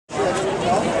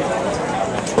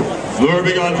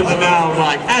Verbing onto the noun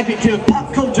like adjective,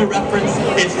 pop culture reference.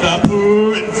 It's the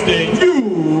Princeton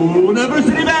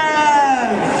University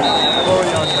Band! Oh,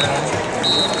 young man.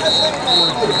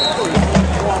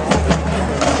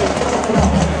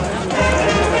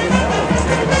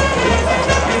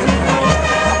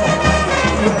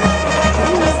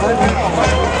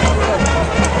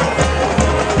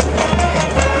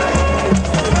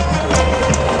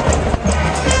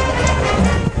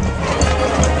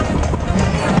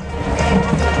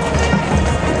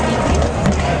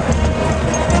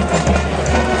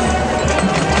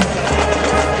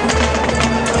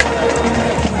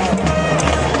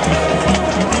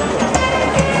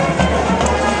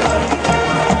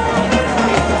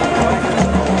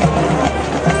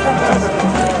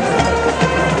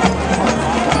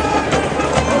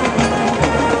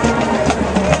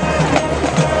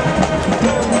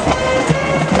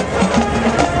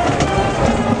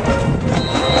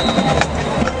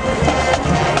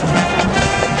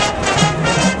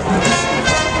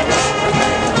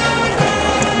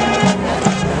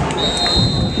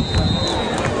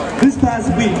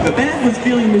 The band was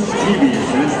feeling mischievous,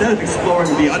 and instead of exploring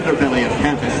the underbelly of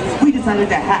campus, we decided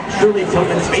to hack Shirley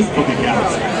Tilghman's Facebook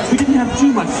account. We didn't have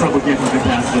too much trouble getting the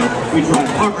password. We tried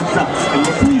Harvard Sucks, and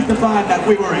were pleased to find that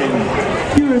we were in.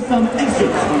 Here are some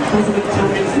excerpts from President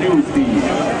Tilghman's news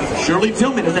feed. Shirley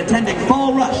Tilghman is attending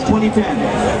Fall Rush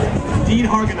 2010. Dean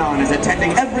Hargadon is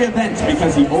attending every event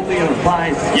because he only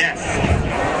replies yes.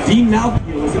 Dean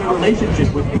Malkiel is in a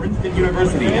relationship with Princeton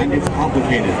University, and it's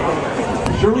complicated.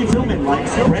 Shirley Tilghman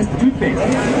likes Crest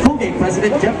Toothpaste. Colgate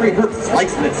President Jeffrey Herbst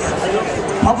likes this.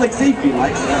 Public Safety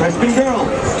likes freshman girls.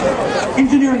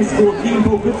 Engineering School Dean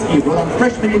Bogucki wrote on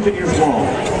freshman engineer's wall.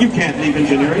 You can't leave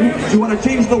engineering. Do you want to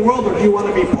change the world or do you want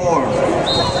to be poor?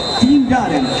 Dean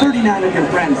Dunne and 39 of your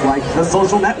friends like The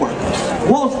Social Network.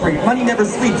 Wall Street, Money Never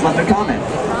Sleeps left a comment.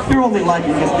 You're only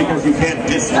liking this because you can't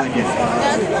dislike it.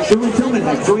 Shirley Tilghman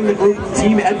has joined the group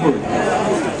Team Edward.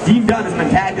 Dean Dunne has been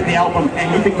tagged in the album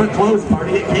Anything But Clothes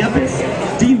Party at Campus.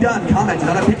 Dean Dunne commented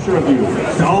on a picture of you.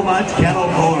 So much kettle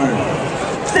corn.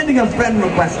 Sending a friend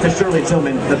request to Shirley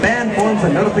Tilghman, the band forms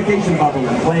a notification bubble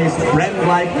and plays Friend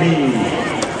Like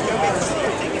Me.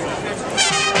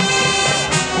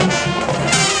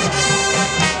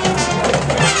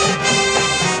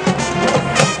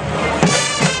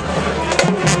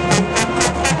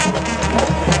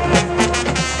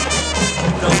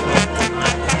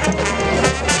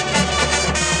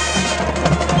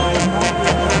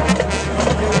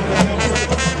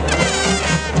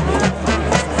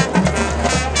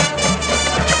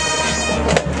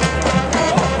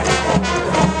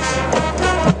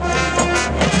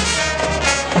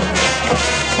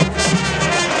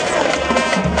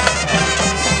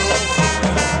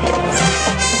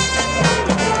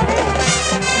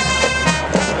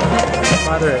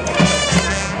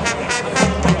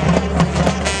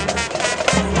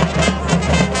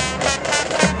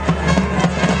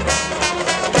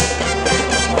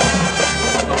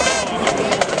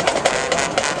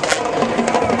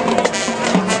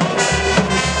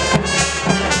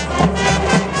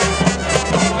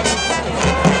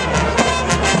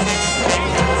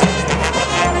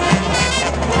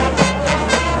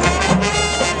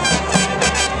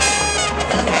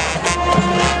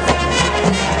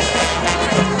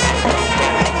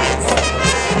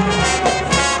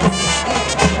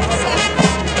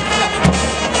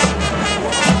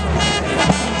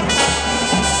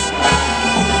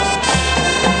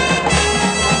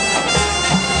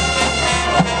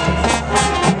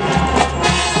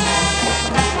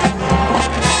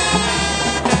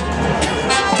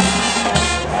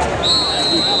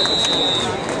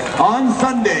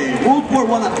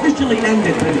 Officially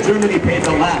ended when Germany paid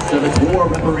the last of its war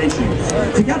reparations.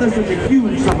 To gather such a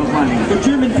huge sum of money, the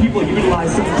German people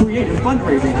utilized some creative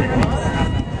fundraising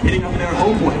techniques. Hitting up their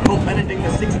homeboy, Pope Benedict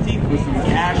XVI, with some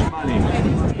cash money.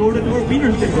 Door-to-door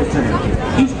wieners will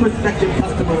say. Each prospective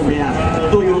customer we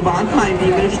asked, "Do you want my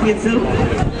Wiener Schnitzel?"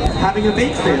 Having a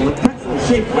bake sale of pretzels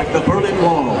shaped like the Berlin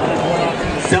Wall.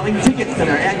 Selling tickets to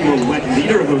their annual wet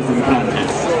Lederhosen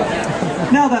contest.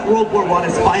 Now that World War I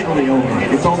is finally over,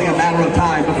 it's only a matter of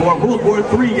time before World War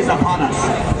III is upon us.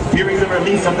 Fearing the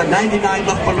release of the 99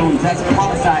 Luftballons as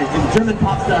prophesized in German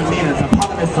pop star Nina's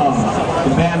eponymous song,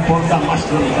 the band forms a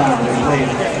mushroom sound and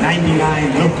plays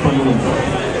 99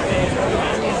 Luftballons.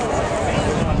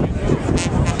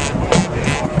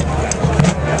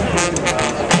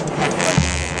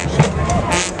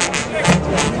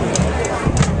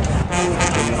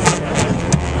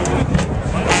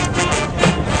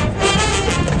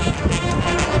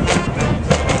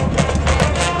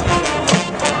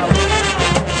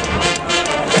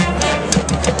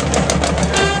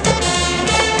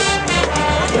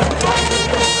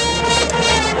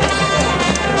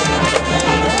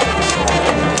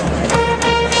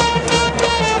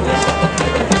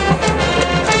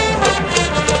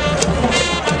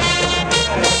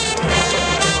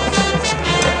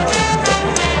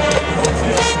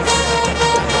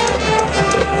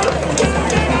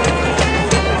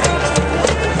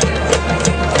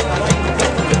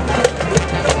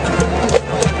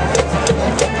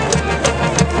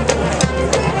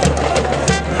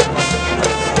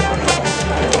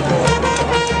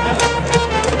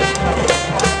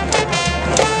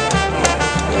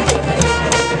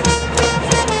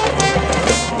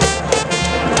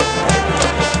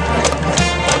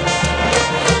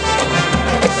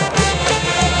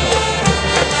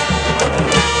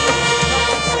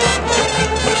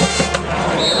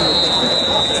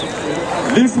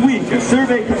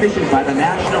 survey commissioned by the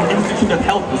National Institute of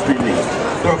Health was released.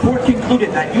 The report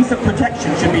concluded that use of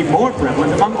protection should be more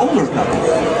prevalent among older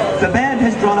couples. The band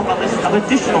has drawn up a list of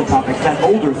additional topics that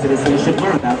older citizens should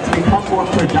learn about to become more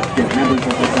productive members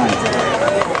of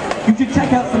society. You should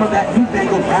check out some of that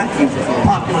newfangled rap music from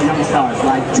popular young stars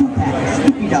like Tupac,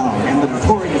 Snoopy Dogg, and the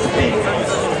Notorious Big.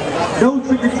 No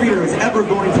trick-or-treater is ever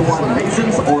going to want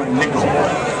raisins or a nickel.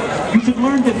 You should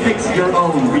learn to fix your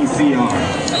own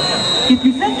VCR. If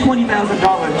you sent $20,000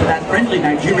 to that friendly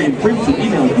Nigerian prince who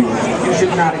emailed you, you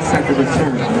should not expect a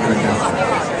return on your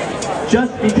investment.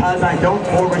 Just because I don't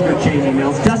forward your chain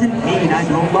emails doesn't mean I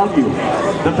don't love you.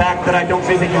 The fact that I don't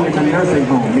visit you in the nursing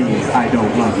home means I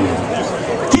don't love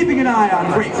you. Keeping an eye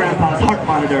on great-grandpa's heart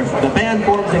monitor, the band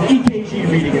forms an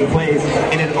EKG reading and plays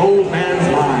In an Old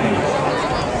Man's Mind.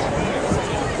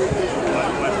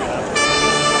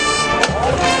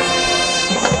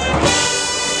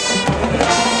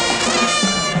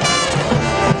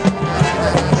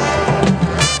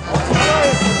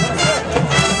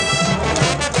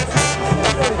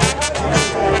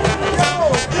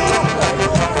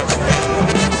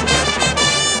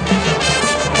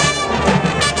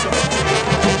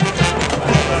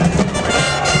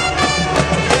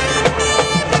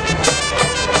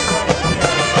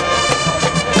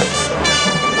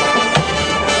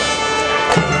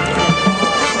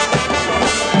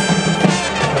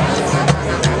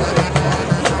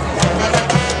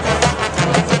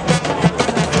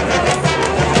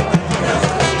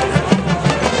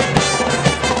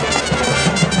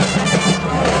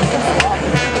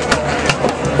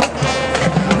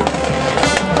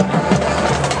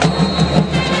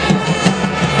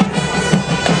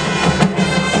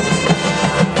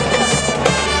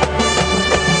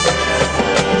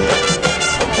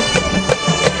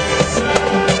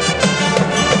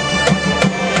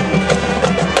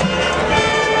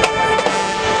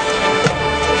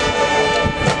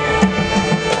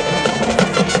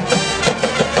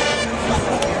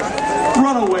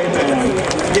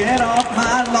 Get off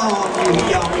my lawn, you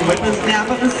young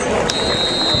whippersnappers.